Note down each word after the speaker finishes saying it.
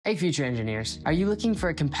Hey future engineers, are you looking for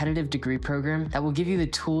a competitive degree program that will give you the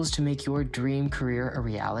tools to make your dream career a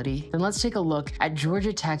reality? Then let's take a look at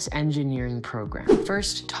Georgia Tech's engineering program.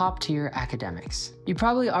 First, top-tier academics. You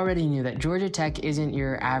probably already knew that Georgia Tech isn't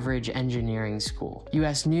your average engineering school.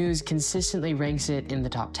 US News consistently ranks it in the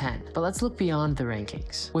top 10. But let's look beyond the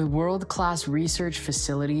rankings. With world-class research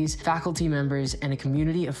facilities, faculty members, and a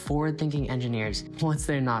community of forward-thinking engineers, what's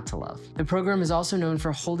there not to love? The program is also known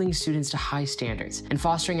for holding students to high standards and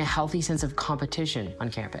fostering a healthy sense of competition on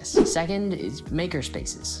campus. Second is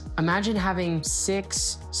Makerspaces. Imagine having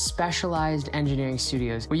 6 specialized engineering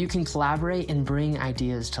studios where you can collaborate and bring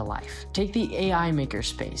ideas to life. Take the AI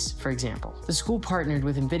Makerspace, for example. The school partnered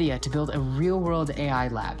with NVIDIA to build a real-world AI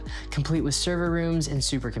lab, complete with server rooms and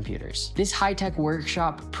supercomputers. This high-tech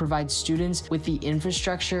workshop provides students with the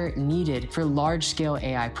infrastructure needed for large-scale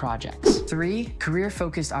AI projects. 3,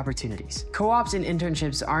 career-focused opportunities. Co-ops and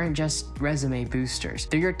internships aren't just resume boosters.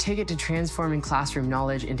 They're your ticket to transforming classroom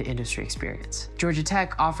knowledge into industry experience. Georgia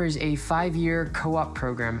Tech offers a 5-year co-op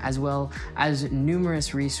program as well as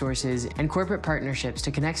numerous resources and corporate partnerships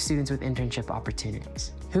to connect students with internship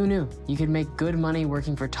opportunities. Who knew you could make good money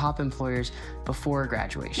working for top employers before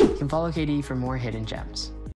graduation? You can follow KD for more hidden gems.